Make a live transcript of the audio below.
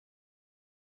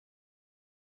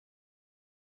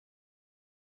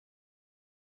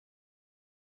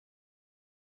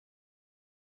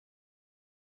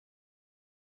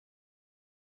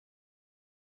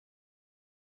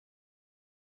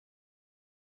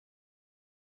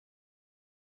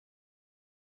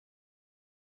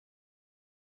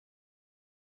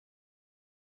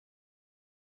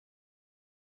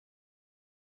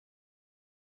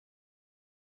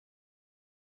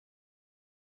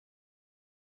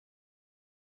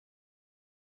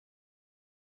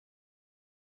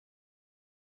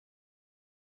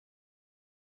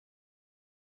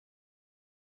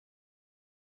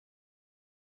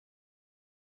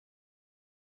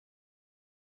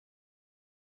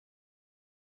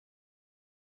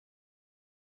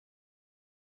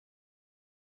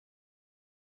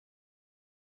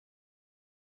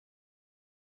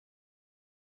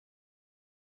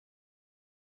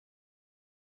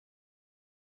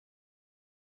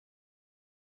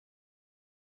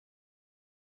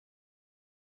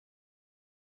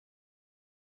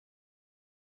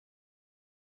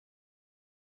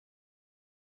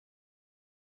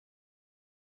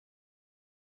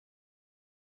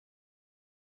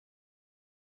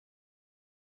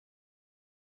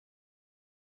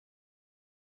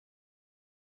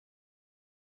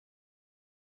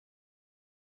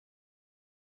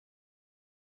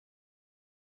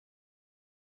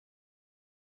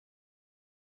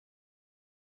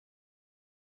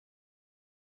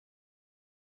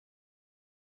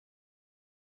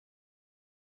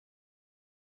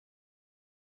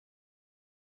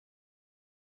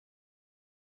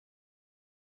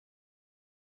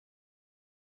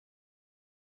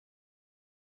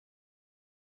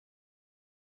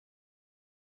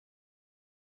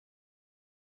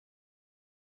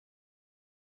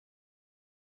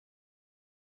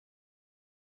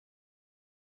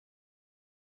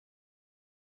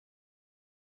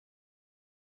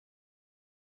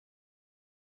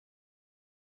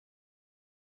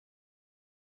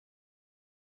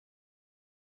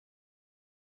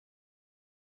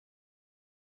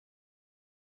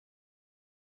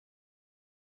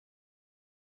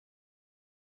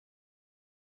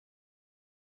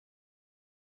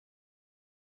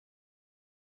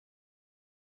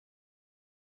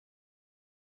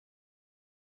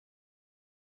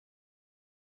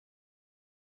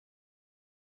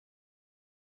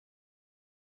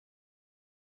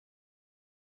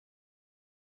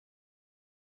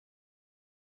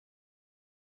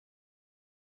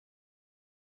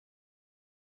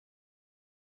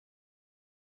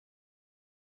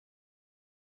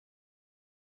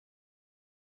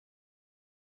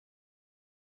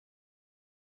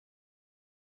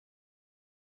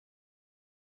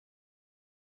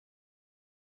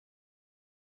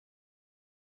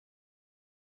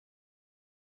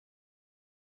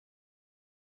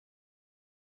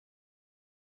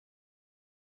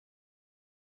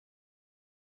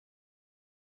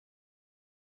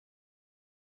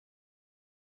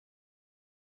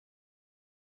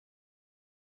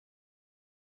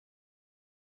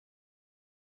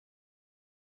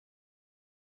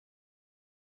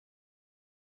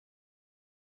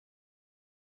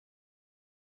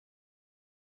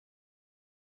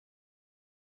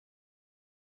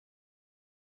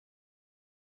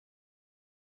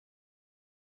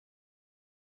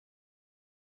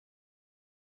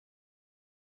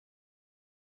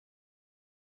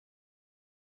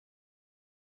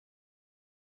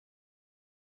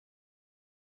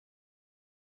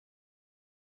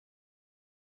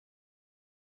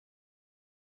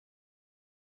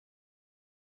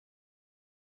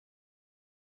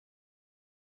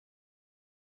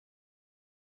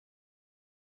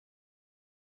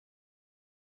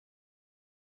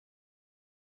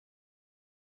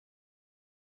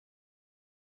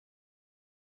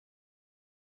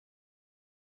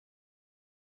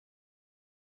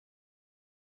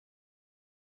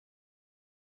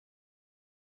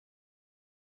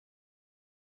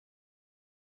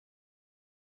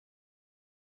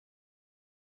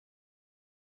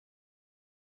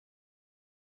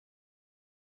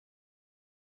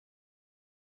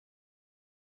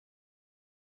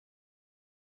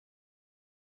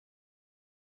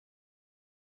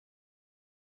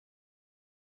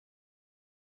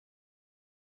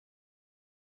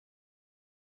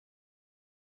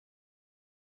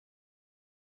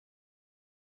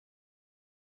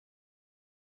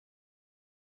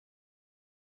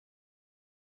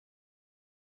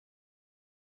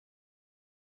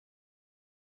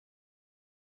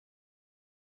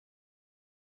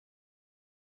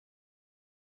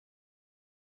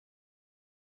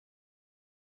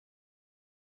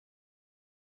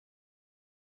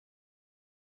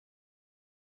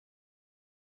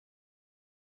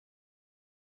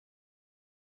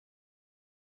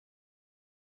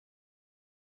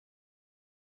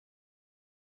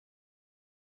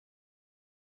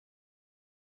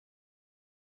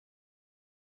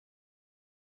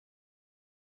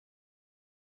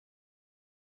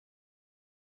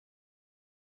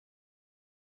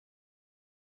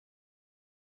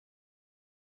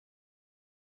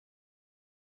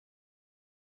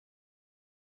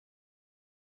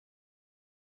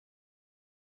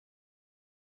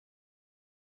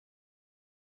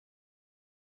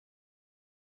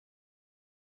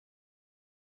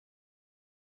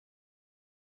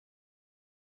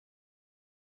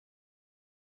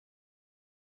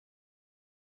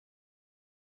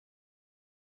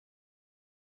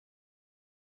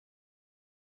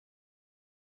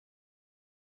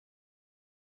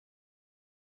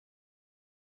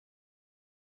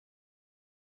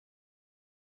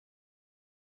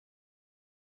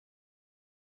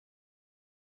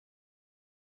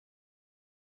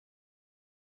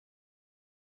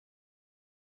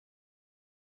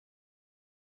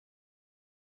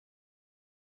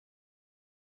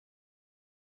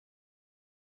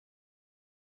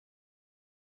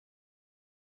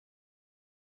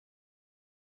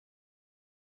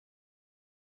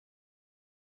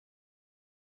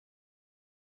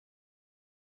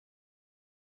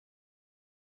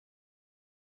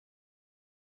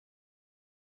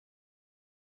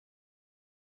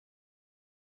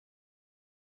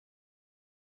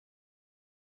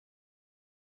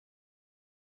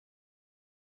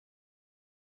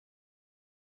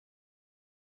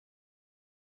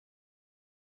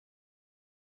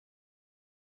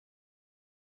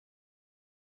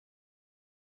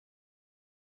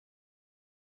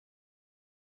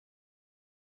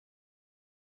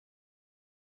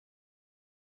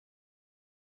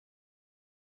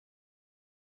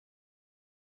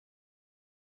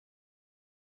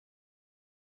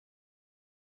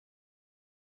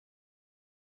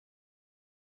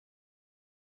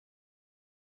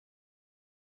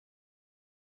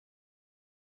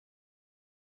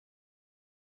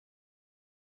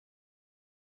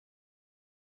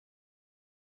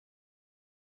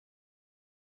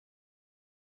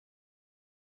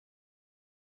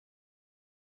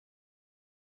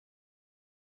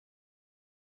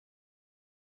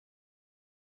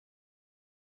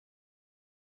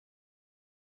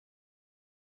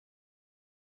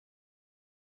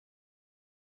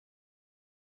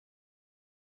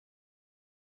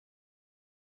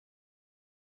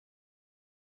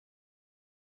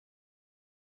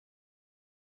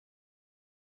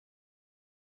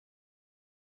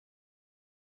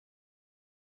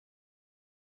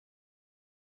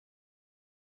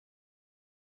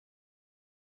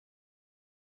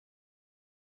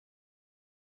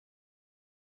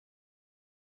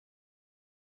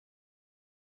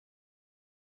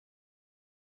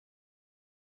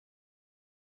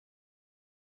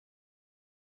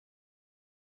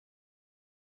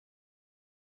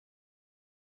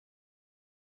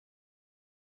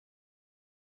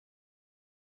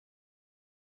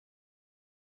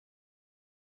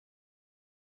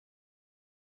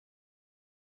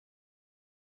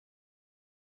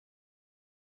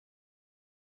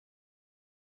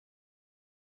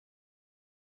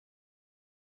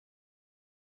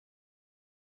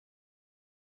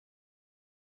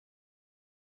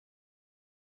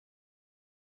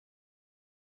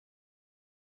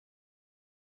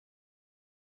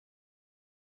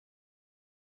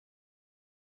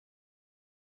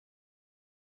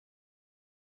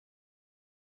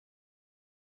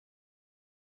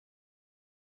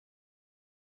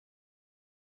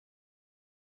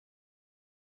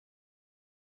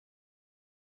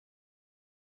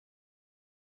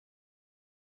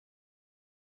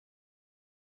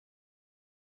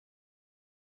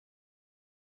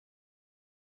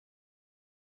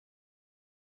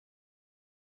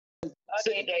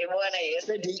Okay, ndiyayibona, yes.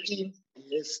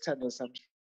 Yes, Thando Sam.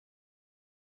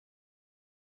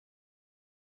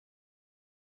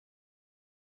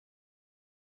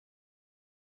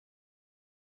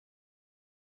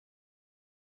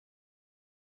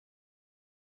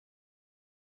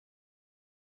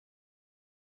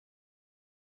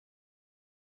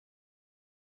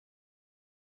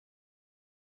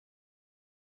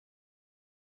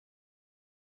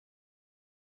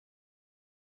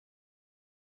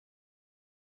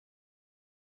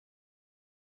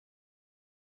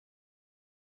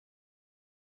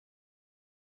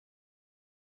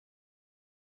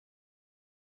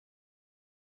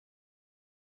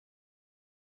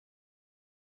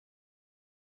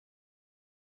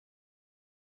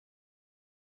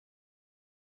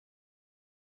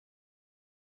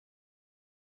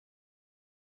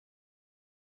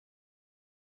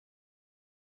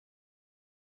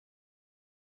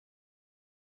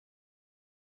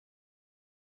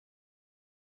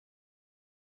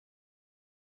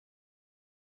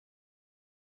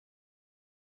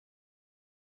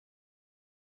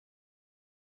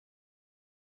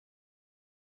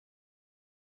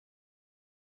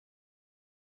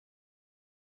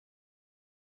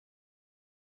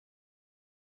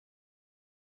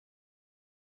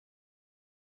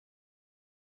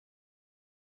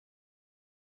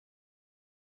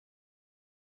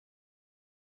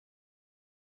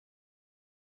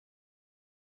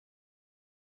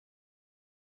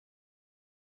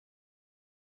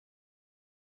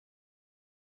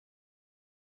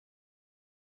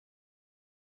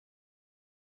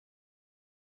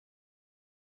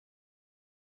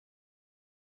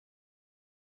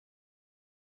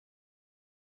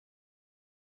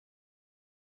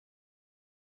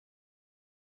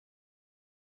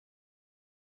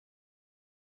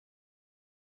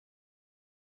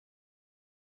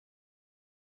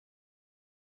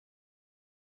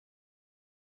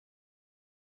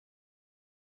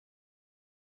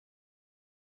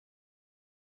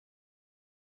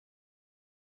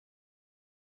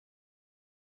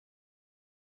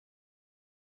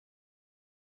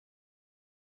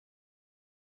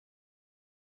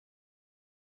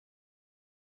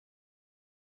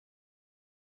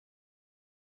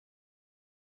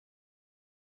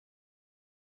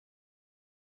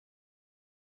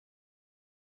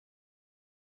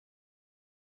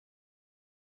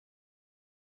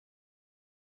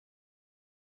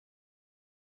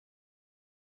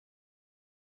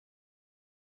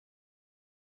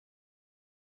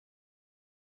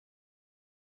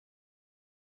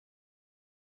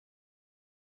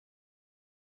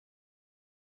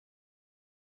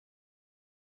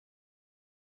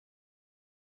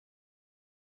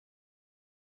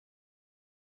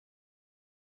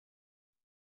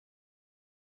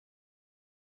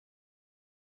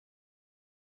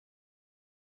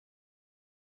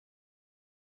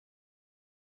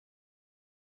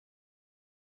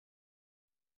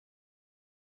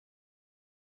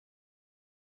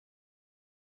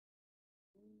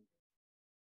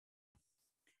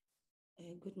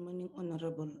 Good morning,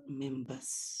 honorable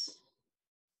members.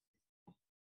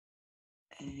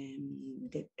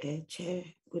 The Chair,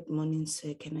 good morning,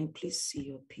 sir. Can I please see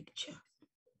your picture?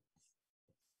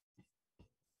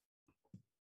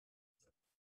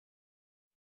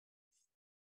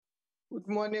 Good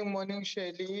morning,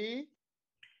 Shirley.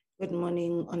 Good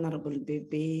morning, honorable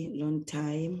baby. Long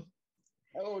time.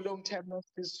 Oh, long time no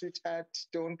see, sweetheart.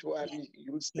 Don't worry,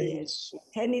 you'll stay. Yes.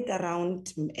 Turn it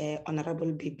around,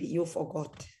 honorable baby. You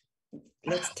forgot.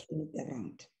 Let's turn it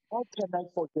around. How can I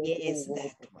forget? Yes,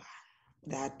 that one.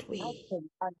 That way. How can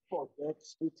I forget,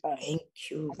 sweetheart? Thank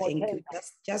you. I'm Thank okay. you.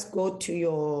 Just go to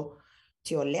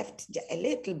your left a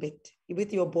little bit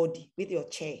with your body, with your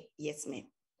chair. Yes, ma'am.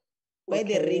 Where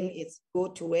the ring is, go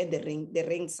to where the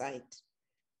ring side.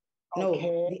 No,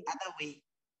 the other way.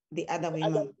 The other way,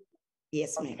 ma'am.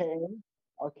 Yes, ma'am.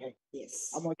 Okay.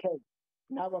 Yes. I'm okay.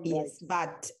 Now I'm yes, right.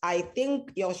 but I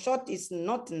think your shot is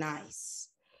not nice.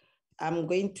 I'm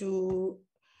going to,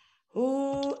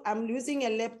 I'm using a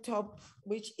laptop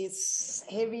which is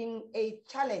having a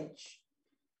challenge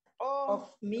of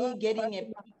me getting a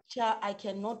picture. I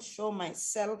cannot show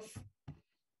myself.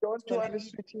 Don't worry,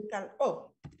 sweetie.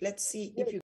 Oh, let's see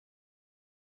if you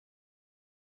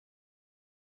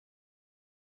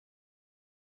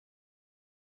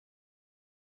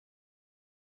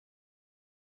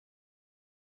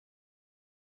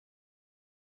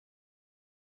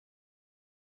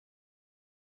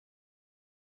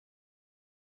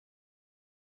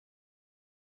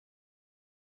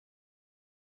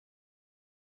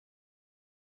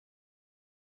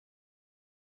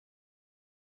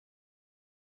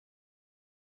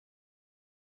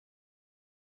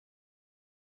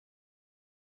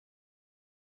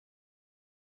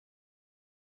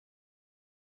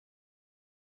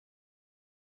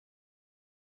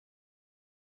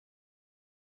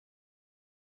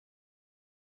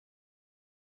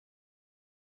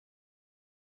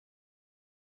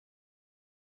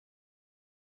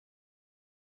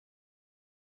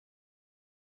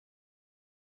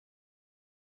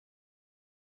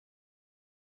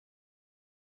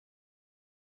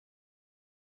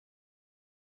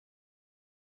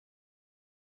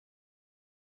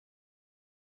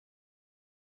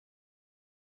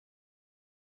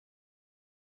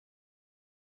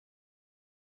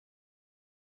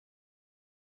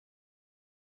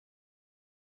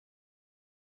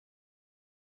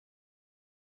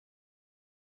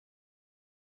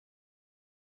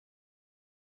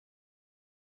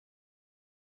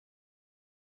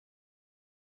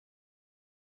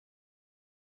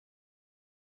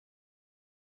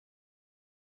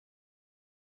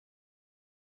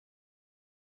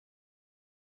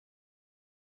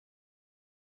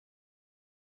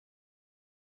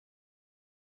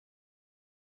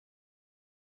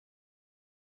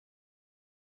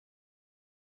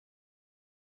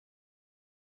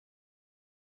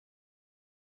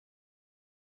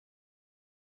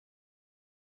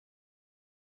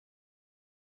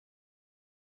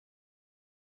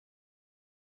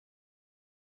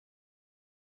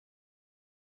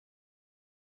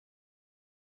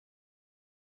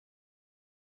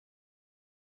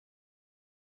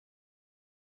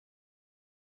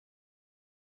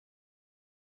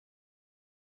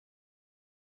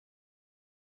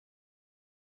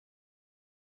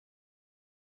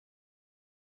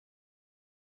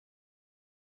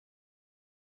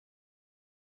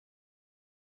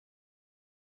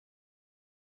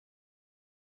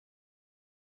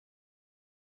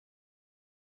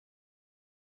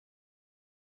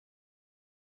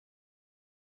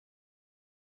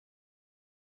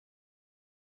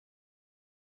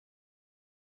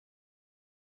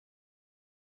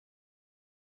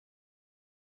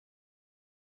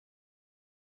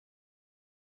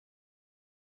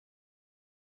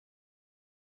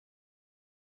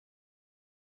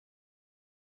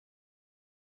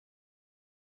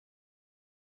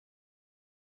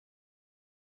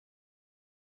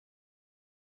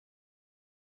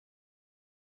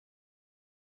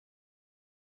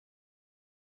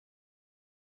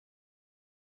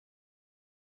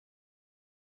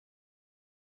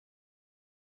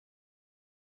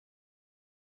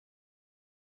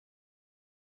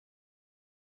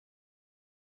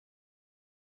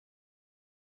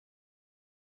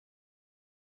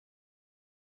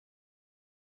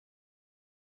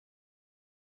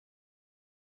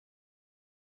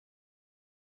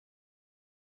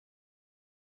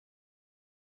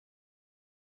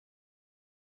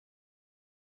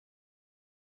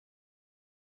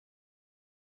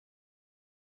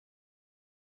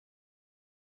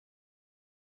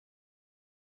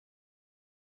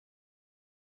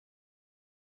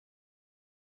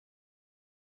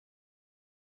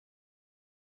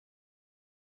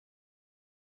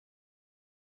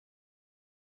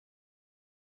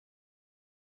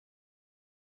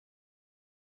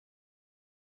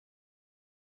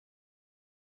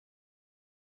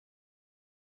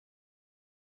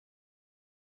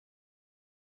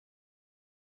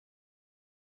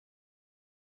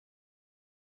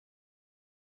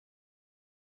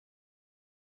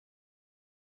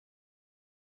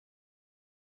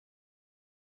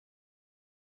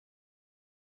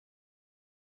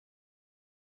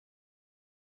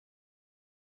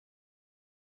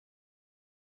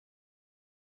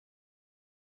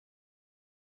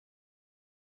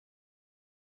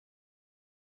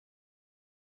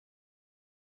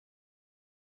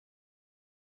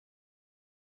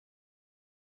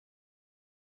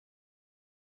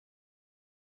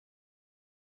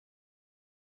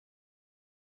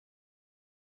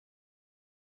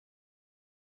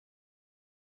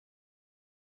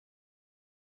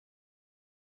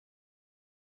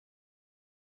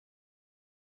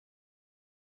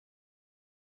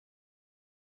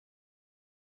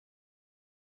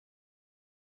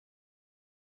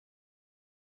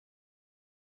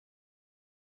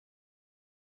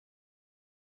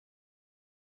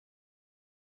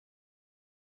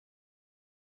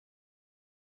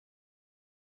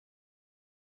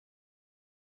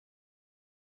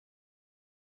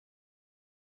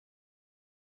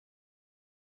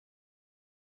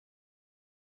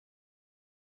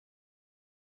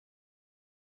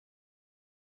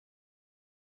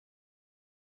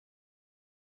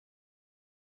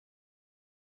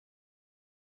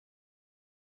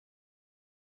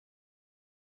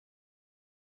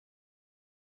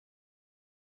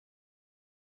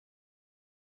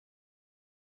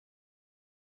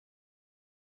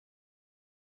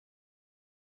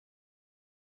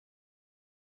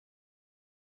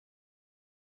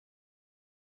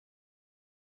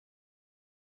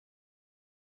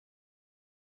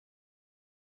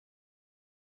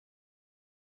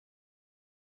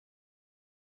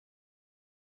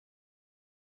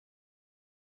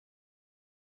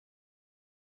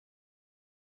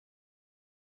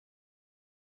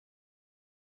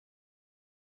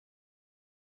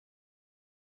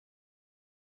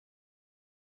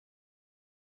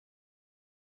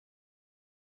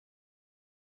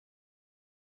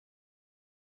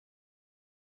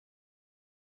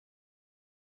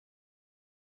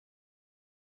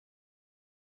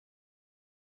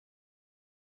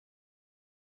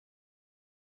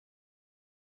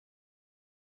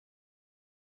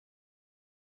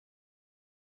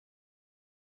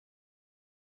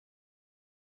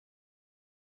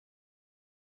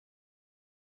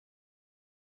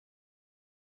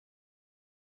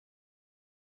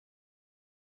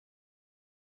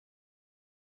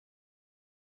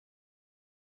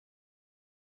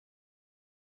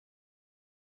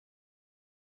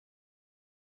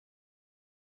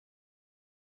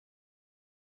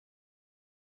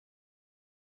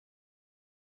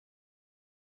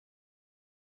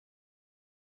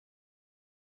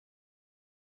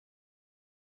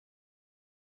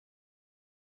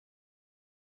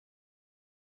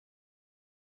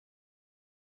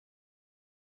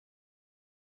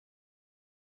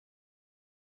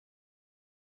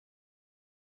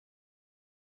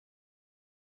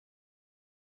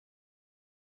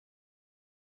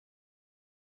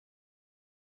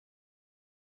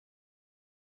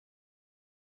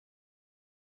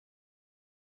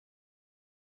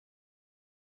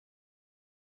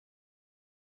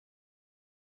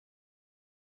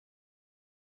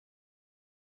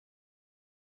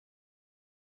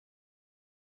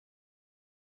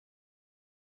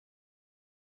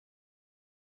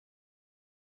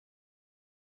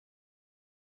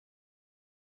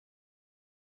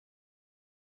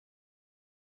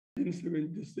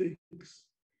 1976.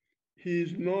 He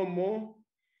is no more,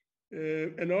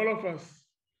 and all of us,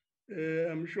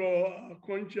 I'm sure, are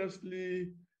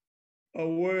consciously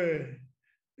aware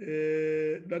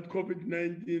that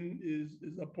COVID-19 is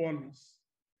upon us.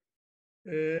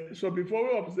 So before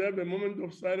we observe a moment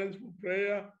of silence for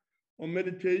prayer or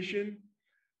meditation,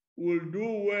 we'll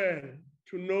do well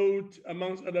to note,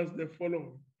 amongst others, the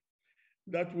following: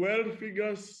 that world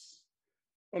figures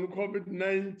on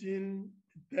COVID-19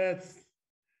 deaths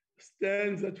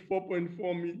stands at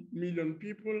 4.4 million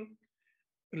people,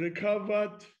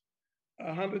 recovered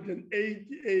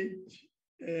 188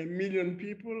 million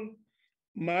people,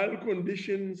 mild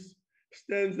conditions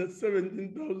stands at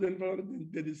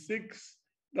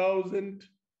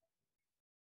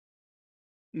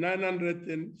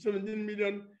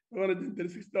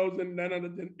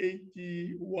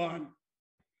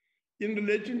In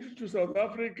relation to South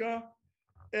Africa,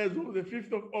 as of the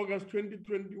 5th of August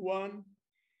 2021,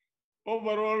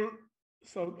 overall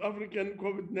South African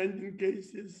COVID-19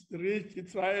 cases reached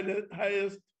its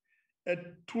highest at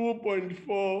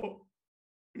 2.4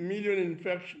 million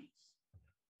infections.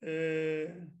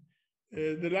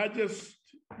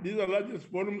 These are largest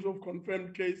volumes of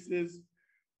confirmed cases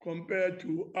compared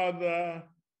to other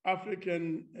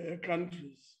African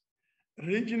countries.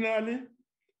 Regionally,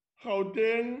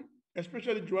 Gauteng,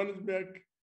 especially Johannesburg,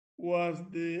 was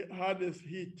the hardest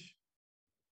hit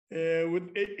with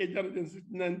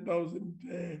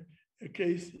 869,000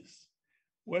 cases.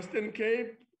 Western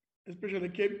Cape, especially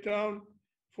Cape Town,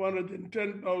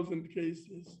 410,000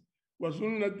 cases.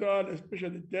 KwaZulu-Natal,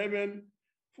 especially Durban,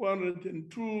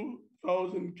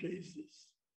 402,000 cases.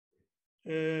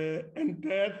 And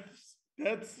deaths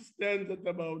stands at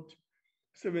about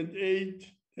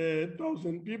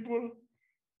 78,000 people,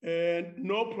 and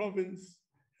no province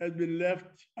has been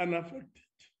left unaffected.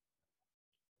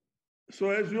 So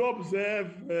as you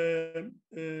observe a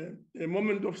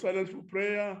moment of silence for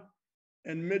prayer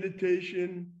and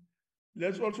meditation,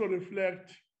 let's also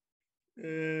reflect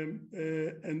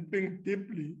and think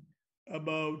deeply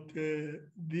about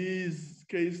these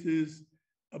cases,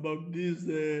 about this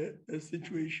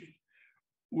situation.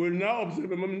 We'll now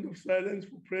observe a moment of silence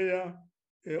for prayer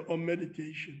or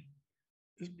meditation.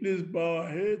 Let's please bow our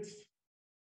heads.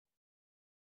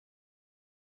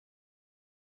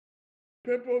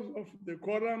 Purpose of the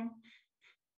quorum: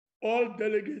 all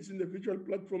delegates in the virtual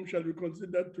platform shall be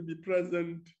considered to be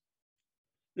present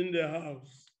in the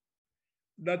house.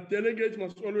 That delegates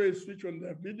must always switch on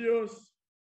their videos.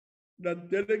 That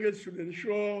delegates should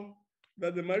ensure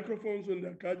that the microphones on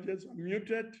their gadgets are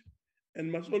muted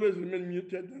and must always remain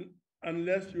muted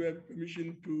unless you have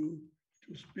permission to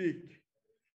speak.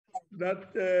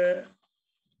 That the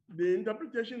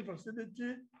interpretation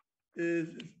facility is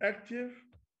active,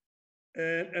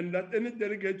 and that any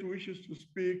delegate who wishes to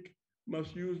speak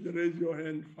must use the raise your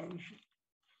hand function.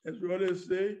 As we always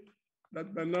say,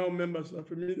 that by now members are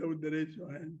familiar with the raise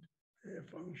your hand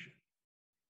function.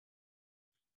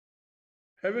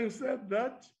 Having said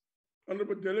that,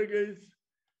 honorable delegates,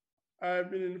 I have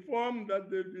been informed that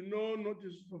there will be no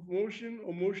notice of motion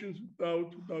or motions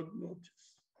without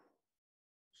notice.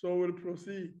 So we'll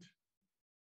proceed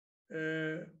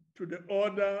to the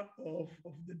order of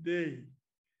the day.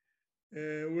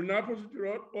 We'll now proceed to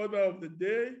the order of the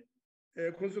day,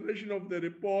 consideration of the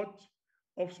report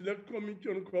of Select Committee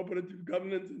on Cooperative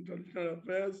Governance and Traditional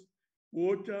Affairs,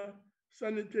 Water,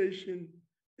 Sanitation,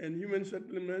 and Human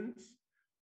Settlements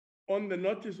on the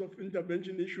notice of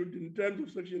intervention issued in terms of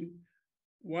Section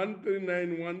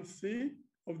 1391C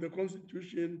of the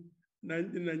Constitution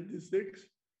 1996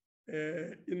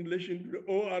 in relation to the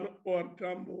OR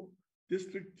Tambo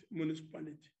District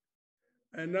Municipality.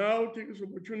 I now take this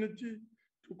opportunity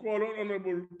to call on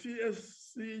Honorable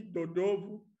T.S.C.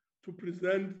 Dodovu to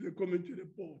present the committee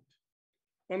report.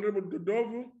 Honorable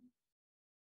Dodovu.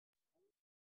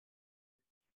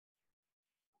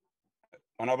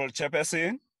 Honorable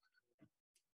Chairperson.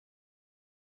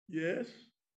 Yes.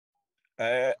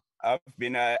 I've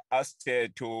been asked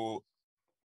to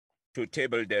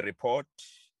table the report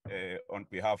on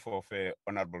behalf of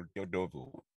Honorable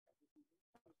Dodovu.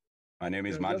 My name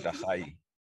is Mandla Khai.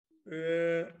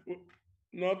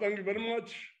 No, thank you very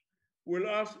much. We'll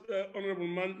ask Honorable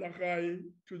Mandla Khai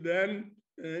to then,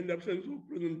 in the absence of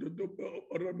President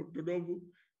Honorable Dodovu,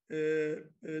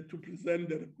 to present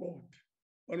the report.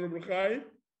 Honorable Khai.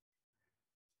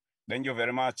 Thank you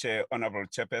very much, Honorable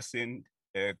Chairperson.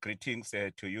 Greetings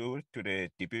to you, to the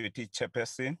Deputy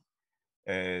Chairperson,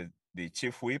 the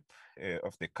Chief Whip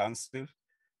of the Council,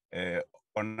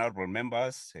 honorable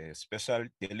members, special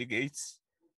delegates.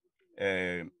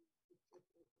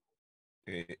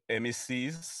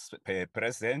 MECs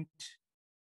present,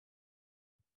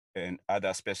 and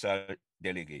other special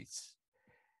delegates.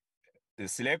 The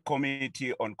Select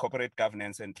Committee on Corporate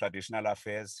Governance and Traditional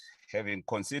Affairs, having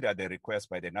considered the request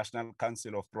by the National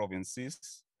Council of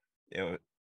Provinces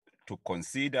to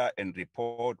consider and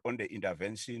report on the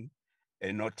intervention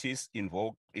and notice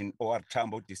invoked in our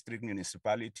Tambo District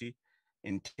Municipality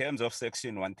in terms of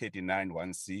Section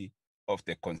 139(1)(c) of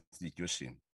the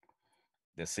Constitution.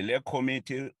 The Select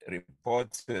Committee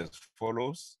reports as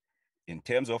follows. In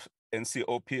terms of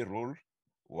NCOP Rule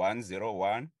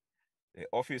 101, the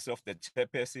Office of the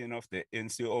Chairperson of the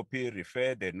NCOP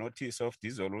referred the notice of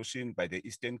dissolution by the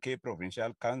Eastern Cape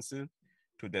Provincial Council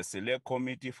to the Select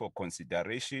Committee for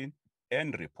consideration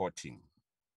and reporting.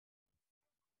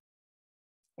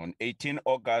 On 18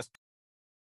 August,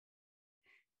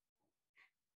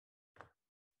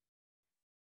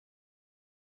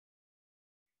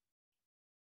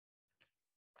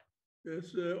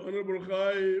 yes, Honorable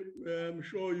Khai, I'm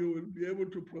sure you will be able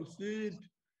to proceed.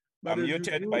 But I'm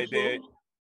muted by the,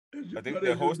 I think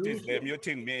the host is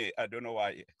muting me. I don't know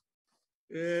why.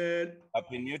 I've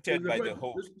been muted by the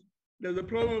host. There's a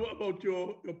problem about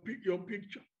your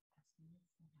picture.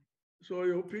 So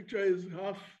your picture is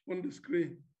half on the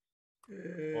screen.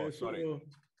 Oh, sorry. So,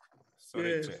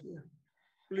 Sorry, yes, Chair.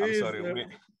 please. I'm sorry.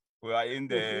 We are in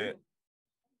the,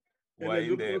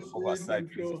 oversight. I'm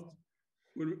sure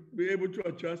we'll be able to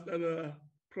adjust other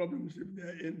problems if there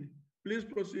are any. Please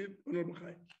proceed, Honorable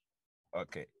Khai.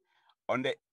 Okay. On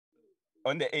the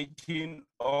 18th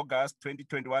August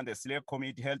 2021, the Select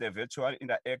Committee held a virtual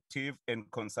interactive and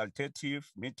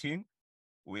consultative meeting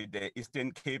with the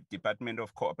Eastern Cape Department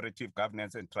of Cooperative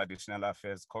Governance and Traditional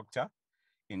Affairs, COGTA,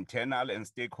 internal and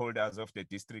stakeholders of the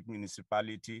district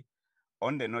municipality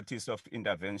on the notice of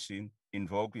intervention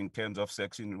invoked in terms of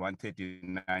Section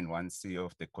 139(1)(c)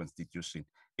 of the Constitution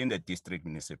in the district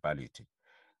municipality.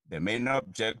 The main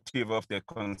objective of the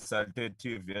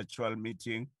consultative virtual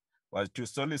meeting was to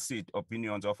solicit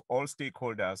opinions of all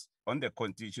stakeholders on the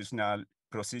constitutional,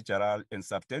 procedural, and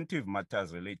substantive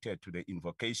matters related to the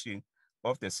invocation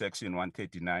of the Section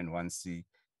 139(1)(c)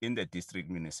 in the district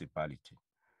municipality.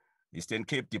 Eastern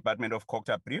Cape Department of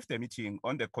COGTA briefed the meeting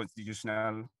on the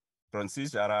constitutional,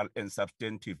 procedural, and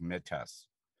substantive matters.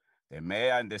 The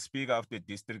mayor and the speaker of the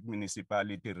district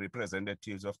municipality,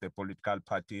 representatives of the political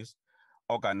parties,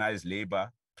 organized labor,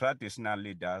 traditional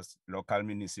leaders, local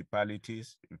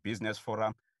municipalities, business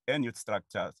forum, and youth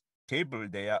structures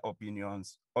tabled their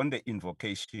opinions on the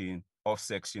invocation of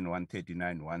Section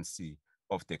 139(1)(c)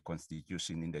 of the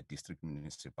Constitution in the district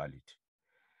municipality.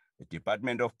 The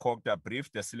Department of COGTA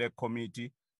briefed the Select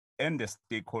Committee and the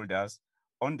stakeholders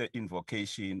on the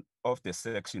invocation of the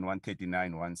Section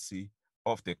 139(1)(c)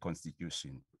 of the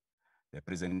Constitution. The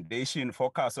presentation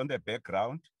focused on the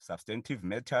background, substantive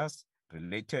matters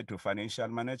related to financial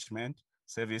management,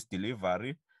 service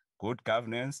delivery, good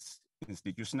governance,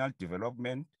 institutional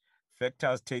development,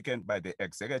 factors taken by the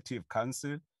Executive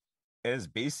Council as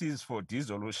basis for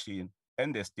dissolution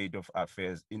and the state of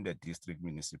affairs in the district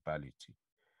municipality.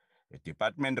 The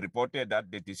department reported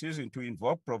that the decision to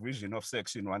invoke provision of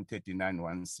Section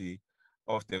 139(1)(c)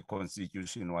 of the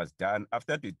Constitution was done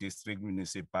after the district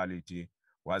municipality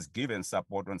was given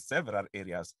support on several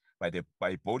areas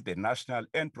by both the national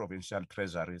and provincial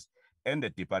treasuries and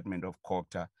the Department of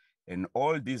COGTA, and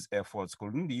all these efforts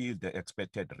couldn't yield the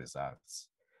expected results.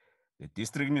 The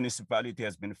district municipality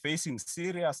has been facing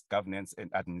serious governance and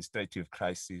administrative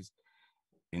crises.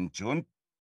 In June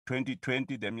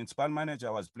 2020, the municipal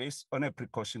manager was placed on a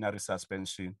precautionary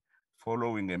suspension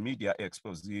following a media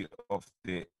expose of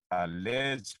the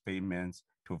alleged payments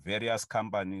to various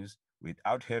companies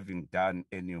without having done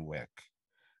any work.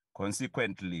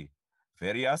 Consequently,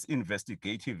 various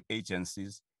investigative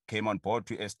agencies came on board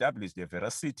to establish the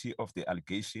veracity of the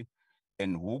allegation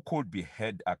and who could be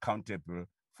held accountable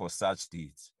for such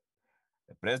deeds.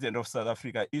 The President of South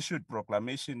Africa issued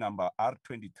proclamation number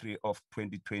R23 of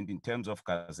 2020 in terms of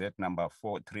Gazette number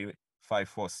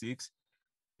 43546,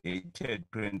 dated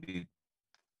 23rd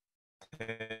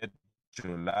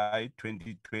July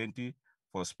 2020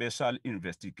 for Special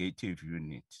Investigative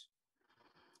Unit.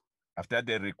 After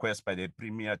the request by the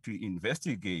Premier to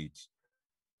investigate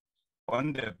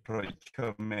on the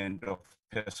procurement of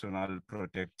personal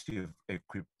protective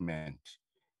equipment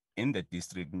in the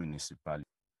district municipality,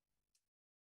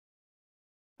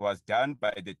 was done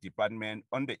by the department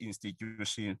on the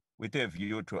institution with a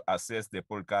view to assess the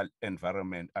political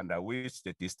environment under which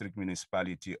the district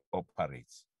municipality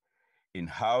operates, in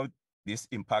how this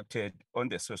impacted on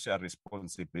the social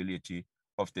responsibility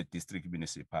of the district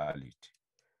municipality.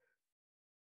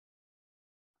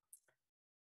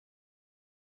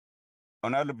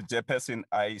 Honorable Chairperson,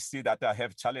 I see that I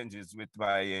have challenges with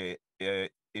my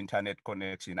internet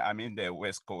connection. I'm in the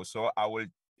West Coast, so I will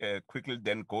quickly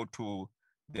then go to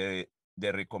the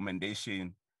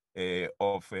recommendation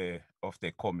of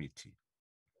the committee.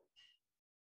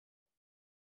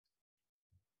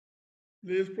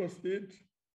 Please proceed.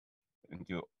 Thank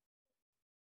you.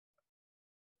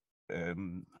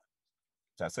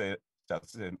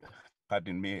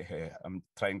 Pardon me. I'm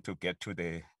trying to get to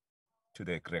the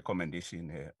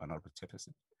recommendation, Honorable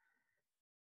Chairperson.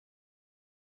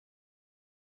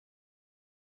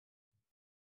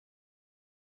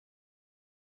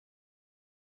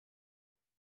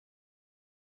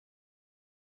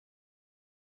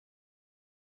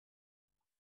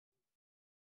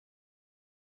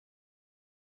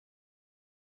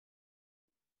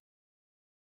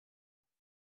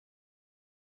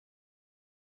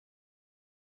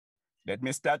 Let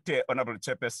me start, Honorable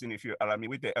Chairperson, if you allow me,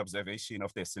 with the observation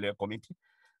of the Select Committee.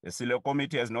 The Select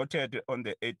Committee has noted on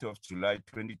the 8th of July,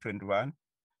 2021,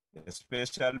 a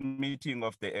special meeting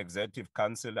of the Executive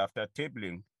Council after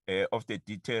tabling of the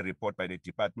detailed report by the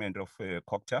Department of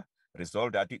Cooperative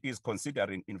resolved that it is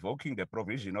considering invoking the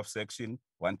provision of Section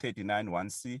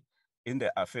 139(1)(c) in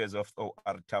the affairs of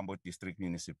OR Tambo District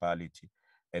Municipality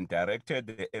and directed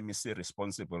the MEC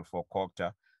responsible for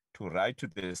Cooperative to write to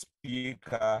the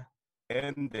Speaker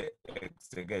and the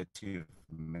Executive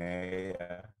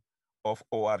Mayor of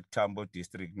OR Tambo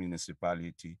District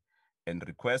Municipality and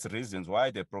request reasons why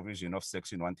the provision of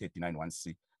Section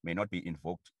 139(1)(c) may not be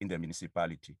invoked in the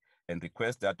municipality and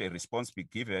request that a response be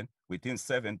given within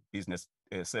 7 business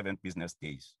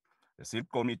days. The SIP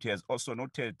committee has also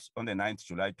noted on the 9th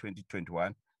July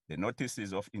 2021 the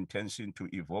notices of intention to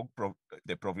evoke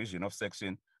the provision of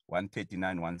Section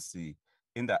 139(1)(c)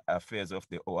 in the affairs of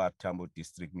the OR Tambo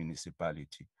District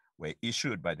Municipality were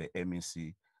issued by the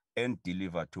MEC and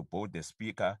delivered to both the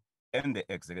Speaker and the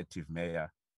Executive Mayor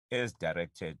as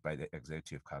directed by the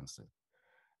Executive Council.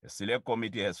 The Select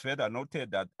Committee has further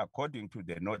noted that according to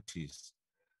the notice,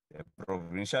 the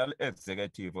Provincial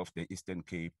Executive of the Eastern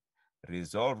Cape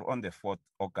resolved on the 4th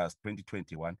August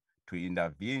 2021 to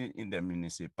intervene in the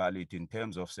municipality in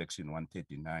terms of Section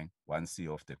 139(1)(c)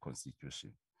 of the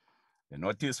Constitution. The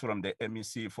notice from the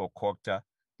MEC for Cooperative,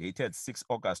 dated 6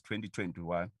 August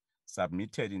 2021,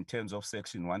 submitted in terms of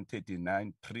Section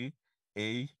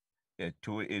 139(3)(a),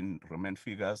 2 in Roman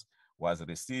figures, was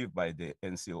received by the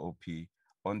NCOP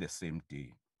on the same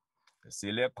day. The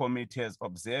Select Committee has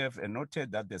observed and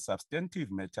noted that the substantive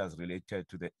matters related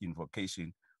to the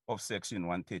invocation of Section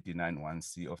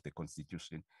 139(1)(c) of the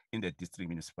Constitution in the district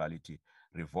municipality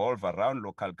revolve around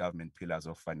local government pillars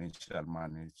of financial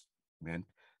management,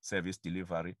 service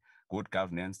delivery, good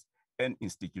governance, and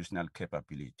institutional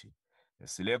capability. The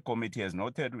Select Committee has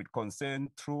noted with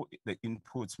concern through the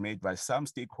inputs made by some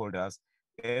stakeholders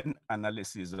and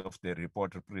analysis of the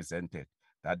report presented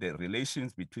that the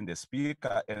relations between the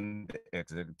Speaker and the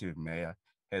Executive Mayor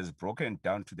has broken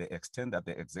down to the extent that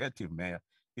the Executive Mayor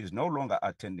is no longer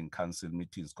attending council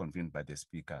meetings convened by the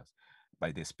Speaker,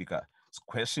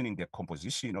 questioning the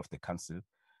composition of the council.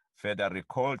 Further,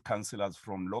 recalled councillors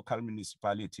from local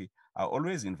municipality are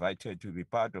always invited to be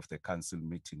part of the council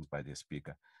meetings by the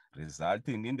Speaker,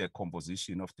 resulting in the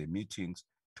composition of the meetings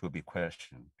to be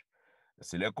questioned. The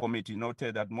Select Committee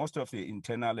noted that most of the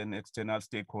internal and external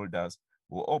stakeholders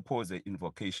who oppose the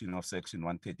invocation of Section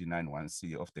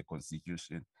 139(1)(c) of the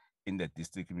Constitution in the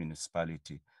district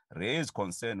municipality raised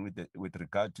concern with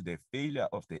regard to the failure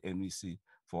of the MEC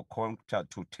for Cooperative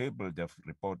to table the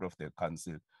report of the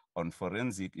Council on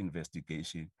forensic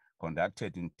investigation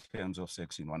conducted in terms of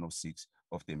Section 106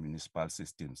 of the Municipal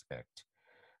Systems Act.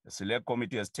 The Select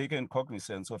Committee has taken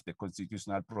cognizance of the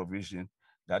constitutional provision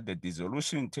that the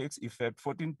dissolution takes effect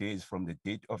 14 days from the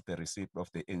date of the receipt of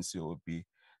the NCOP,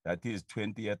 that is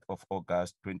 20th of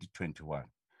August 2021.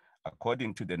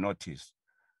 According to the notice,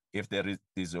 if the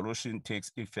dissolution takes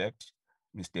effect,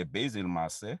 Mr. Basil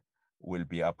Masse will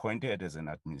be appointed as an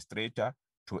administrator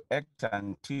to act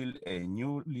until a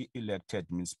newly elected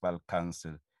municipal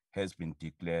council has been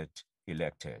declared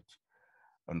elected.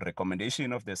 On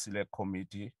recommendation of the Select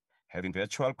Committee, having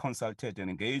virtual consulted and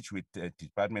engaged with the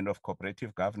Department of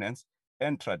Cooperative Governance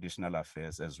and Traditional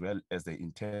Affairs, as well as the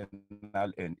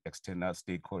internal and external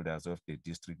stakeholders of the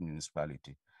district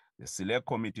municipality, the Select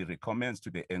Committee recommends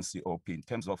to the NCOP in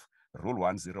terms of Rule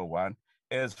 101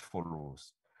 as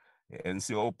follows. The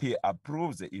NCOP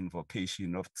approves the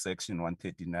invocation of Section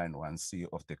 139(1)(c)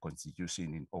 of the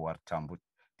Constitution in OR Tambo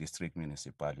District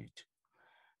Municipality.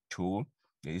 2,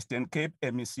 the Eastern Cape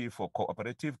MEC for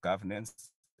Cooperative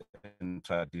Governance and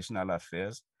Traditional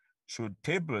Affairs should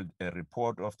table a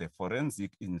report of the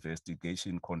forensic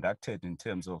investigation conducted in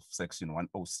terms of Section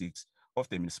 106 of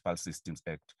the Municipal Systems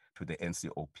Act to the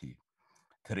NCOP.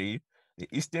 3, the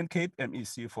Eastern Cape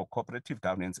MEC for Cooperative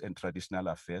Governance and Traditional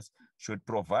Affairs should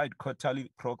provide quarterly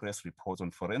progress reports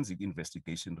on forensic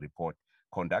investigation report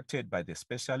conducted by the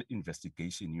Special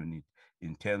Investigation Unit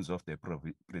in terms of the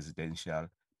presidential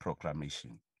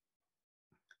proclamation.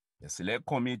 The Select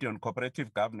Committee on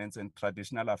Cooperative Governance and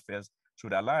Traditional Affairs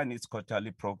should align its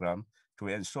quarterly program to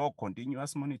ensure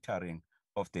continuous monitoring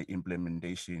of the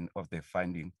implementation of the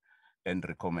finding and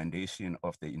recommendation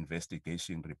of the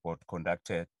investigation report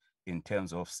conducted in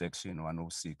terms of Section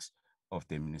 106 of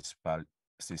the Municipal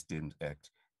Systems Act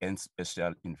and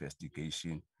special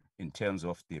investigation in terms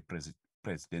of the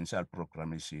presidential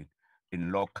proclamation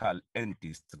in local and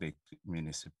district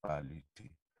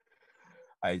municipality.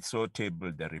 I so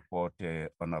table the report,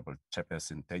 Honorable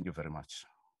Chairperson. Thank you very much.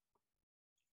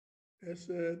 Yes,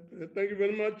 thank you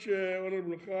very much,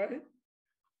 Honorable Khai.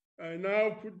 I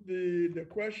now put the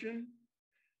question.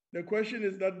 The question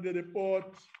is that the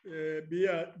report be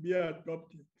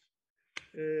adopted.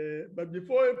 But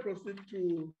before I proceed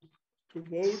to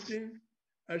voting,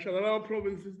 I shall allow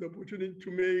provinces the opportunity to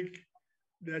make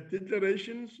their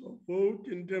declarations of vote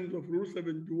in terms of Rule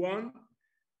 71,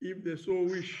 if they so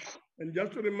wish. And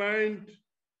just to remind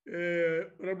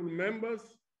honorable members,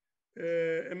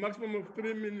 a maximum of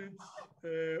 3 minutes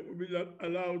will be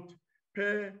allowed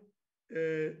per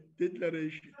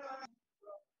declaration.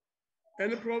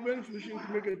 Any province wishing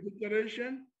to make a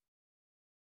declaration?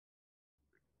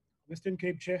 Western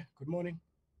Cape Chair, good morning.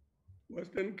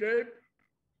 Western Cape.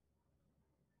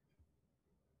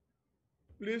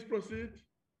 Please proceed.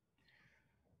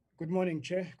 Good morning,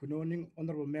 Chair. Good morning,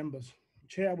 honorable members.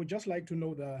 Chair, I would just like to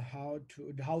know the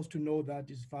House to know that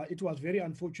it was very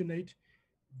unfortunate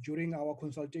during our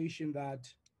consultation that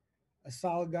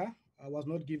Salga was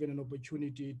not given an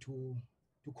opportunity to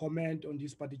comment on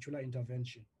this particular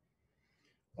intervention.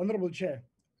 Honorable Chair,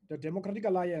 the Democratic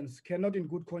Alliance cannot in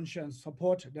good conscience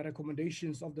support the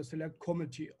recommendations of the Select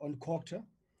Committee on Cooperative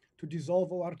to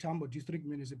dissolve our Tambo District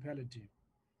Municipality.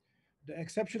 The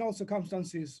exceptional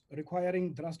circumstances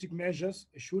requiring drastic measures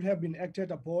should have been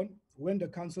acted upon when the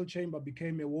council chamber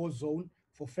became a war zone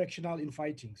for factional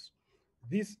infightings.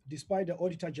 This despite the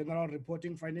Auditor General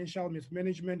reporting financial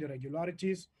mismanagement,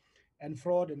 irregularities, and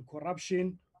fraud and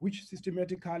corruption, which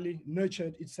systematically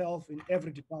nurtured itself in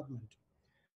every department.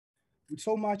 With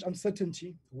so much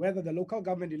uncertainty whether the local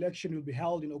government election will be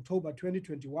held in October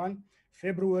 2021,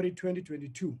 February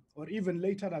 2022, or even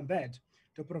later than that,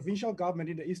 the provincial government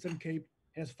in the Eastern Cape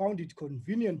has found it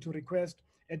convenient to request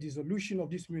a dissolution of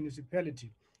this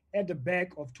municipality at the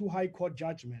back of 2 High Court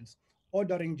judgments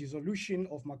ordering dissolution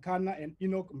of Makana and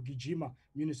Enoch Mgijima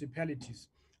municipalities,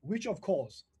 which of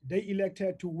course they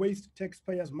elected to waste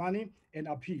taxpayers' money and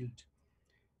appealed.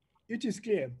 It is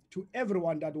clear to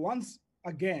everyone that once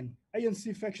again,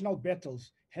 ANC factional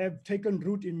battles have taken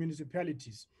root in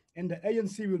municipalities, and the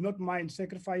ANC will not mind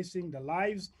sacrificing the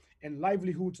lives and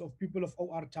livelihoods of people of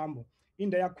OR Tambo in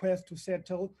their quest to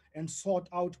settle and sort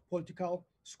out political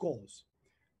scores.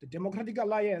 The Democratic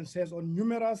Alliance has on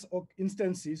numerous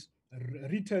instances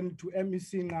written to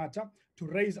MEC Ngata to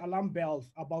raise alarm bells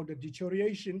about the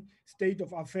deterioration state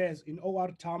of affairs in OR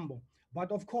Tambo,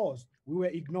 but of course, we were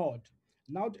ignored.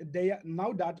 Now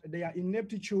that their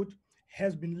ineptitude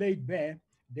has been laid bare,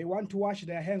 they want to wash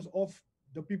their hands off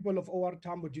the people of OR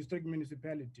Tambo District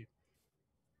Municipality.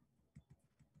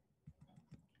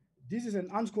 This is an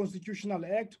unconstitutional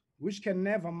act which can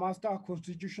never master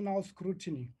constitutional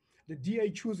scrutiny. The DA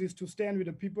chooses to stand with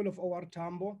the people of OR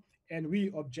Tambo, and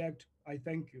we object. I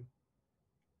thank you.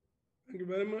 Thank you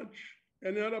very much.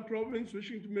 Any other province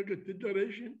wishing to make a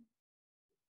declaration?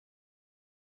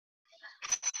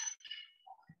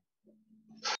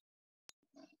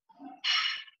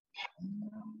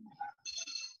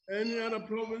 Any other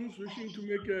province wishing to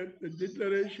make a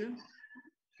declaration?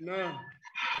 Now,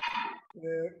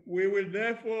 we will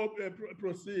therefore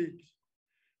proceed.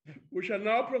 We shall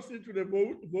now proceed to the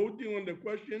voting on the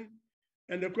question,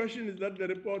 and the question is that the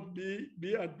report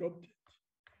be adopted.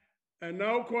 I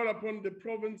now call upon the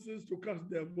provinces to cast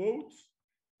their votes,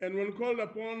 and when called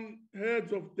upon,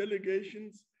 heads of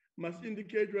delegations must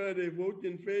indicate whether they vote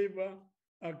in favor,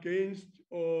 against,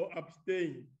 or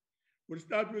abstain. We'll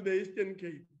start with the Eastern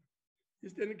Cape.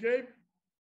 Eastern Cape?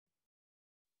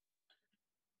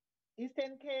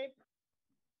 Eastern Cape,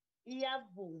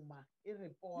 iyavuma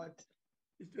report.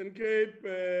 Eastern Cape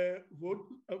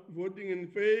voting in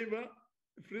favor.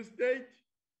 Free State?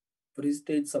 Free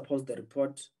State supports the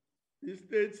report. Free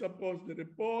State supports the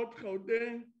report.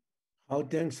 Gauteng?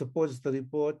 Gauteng supports the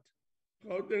report.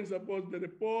 Gauteng supports the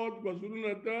report.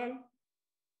 KwaZulu-Natal.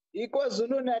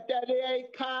 iKwaZulu-Natal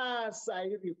iyayikhasa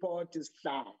i-report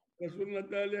isihlalo.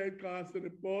 KwaZulu-Natal iyayichasa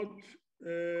report.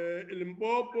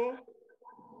 Limpopo.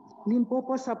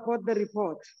 Limpopo support the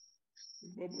report.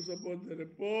 Limpopo supports the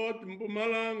report.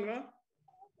 Mpumalanga.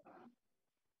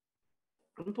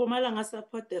 Mpumalanga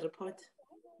support the report.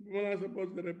 Mpumalanga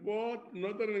supports the report.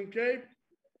 Northern Cape.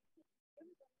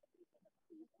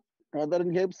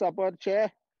 Northern Cape support,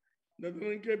 Chair.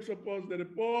 Northern Cape supports the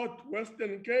report.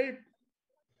 Western Cape.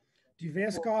 Die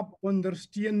Weskaap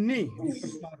ondersteun nie die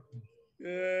verslag nie.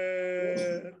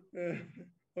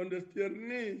 Understeer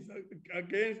knees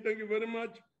against. Thank you very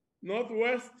much.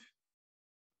 Northwest.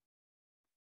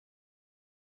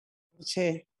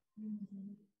 Chair.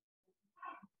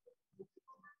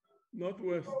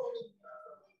 Northwest.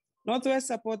 Northwest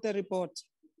support the report.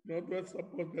 Northwest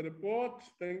support the report.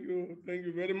 Thank you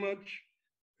very much.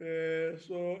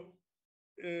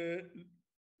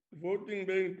 Voting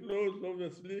being closed,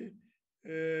 obviously,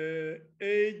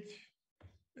 8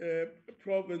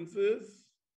 provinces.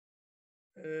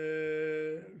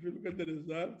 If you look at the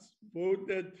results,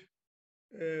 voted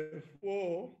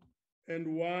 4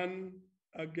 and 1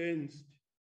 against.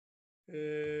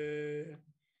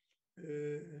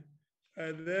 I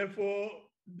therefore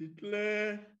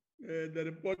declare the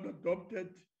report adopted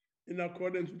in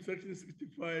accordance with Section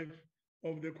 65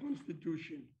 of the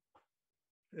Constitution.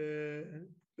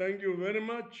 Thank you very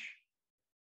much.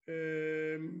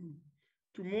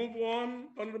 To move on,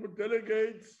 honorable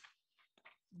delegates,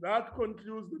 that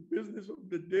concludes the business of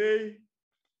the day.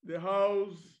 The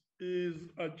House is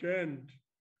adjourned.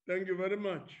 Thank you very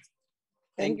much.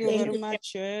 Thank you very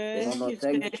much, Chair.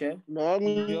 Thank you, Chair. Long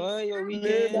Enjoy your live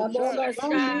weekend. Chair.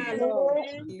 Thank you,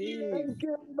 Leave.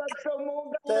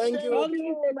 Masamuga. Thank you. Thank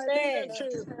you, my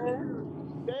leadership.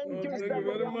 Thank you, Thank you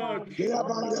very much.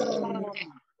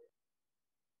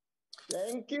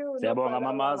 Thank you. Siyabonga,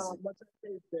 Mamazi.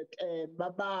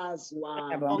 Mamazi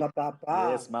wami. Yabonga,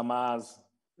 Papa. Yes, Mamazi.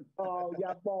 Oh,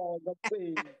 yabonga.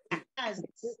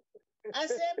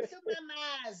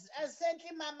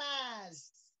 Asently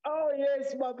Mamas. Oh,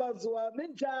 yes, Mamazi wami.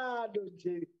 Njalo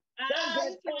nje.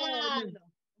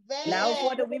 Now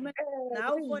for the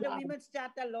women's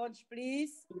charter launch,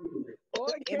 please.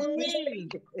 Okay. You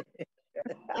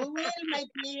will, my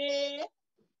dear.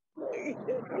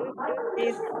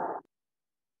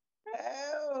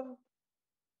 Oh.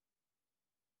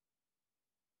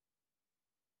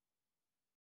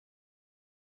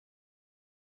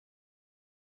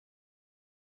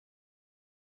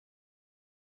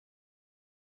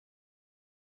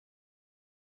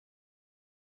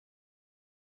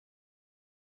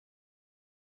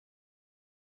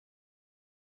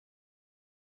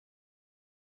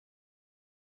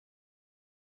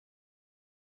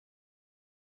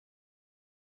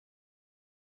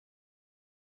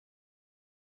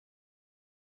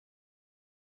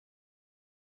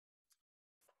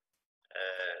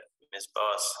 Ms.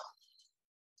 Boss.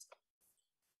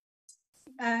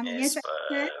 Yes,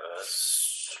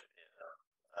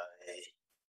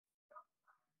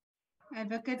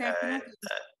 Advocate, yeah,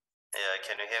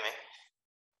 can you hear me?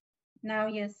 now,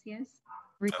 yes.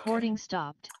 Recording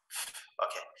stopped.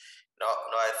 Okay. No,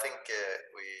 I think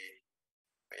we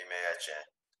may adjourn.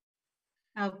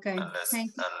 Okay,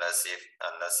 thank you. Unless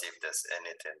if there's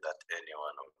anything that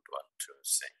anyone would want to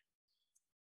say.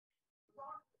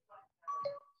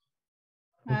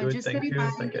 Good, Just thank a you.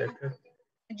 reminder, Thank you, Edgar.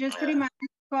 just to remind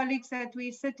colleagues that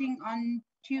we're sitting on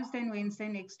Tuesday and Wednesday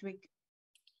next week.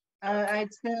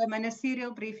 It's the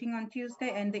ministerial briefing on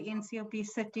Tuesday and the NCOP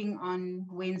sitting on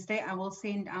Wednesday. I will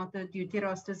send out the duty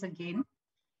rosters again.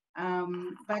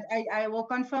 But I will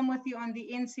confirm with you on the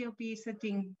NCOP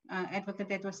sitting, Advocate,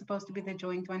 that was supposed to be the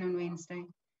joint one on Wednesday,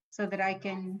 so that I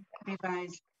can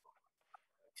revise.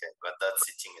 Okay, but that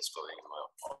sitting is going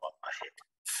well ahead.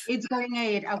 It's going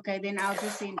ahead. Okay, then I'll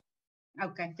just send.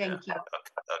 Okay, thank you.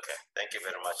 Okay, thank you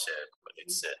very much,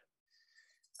 colleagues.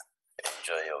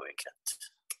 Enjoy your weekend.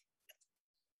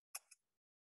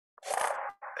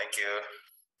 Thank you.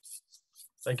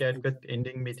 Thank you, Edgar.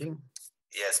 Ending meeting.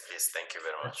 Yes, please. Thank you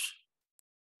very much.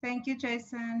 Thank you,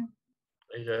 Jason.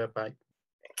 Bye.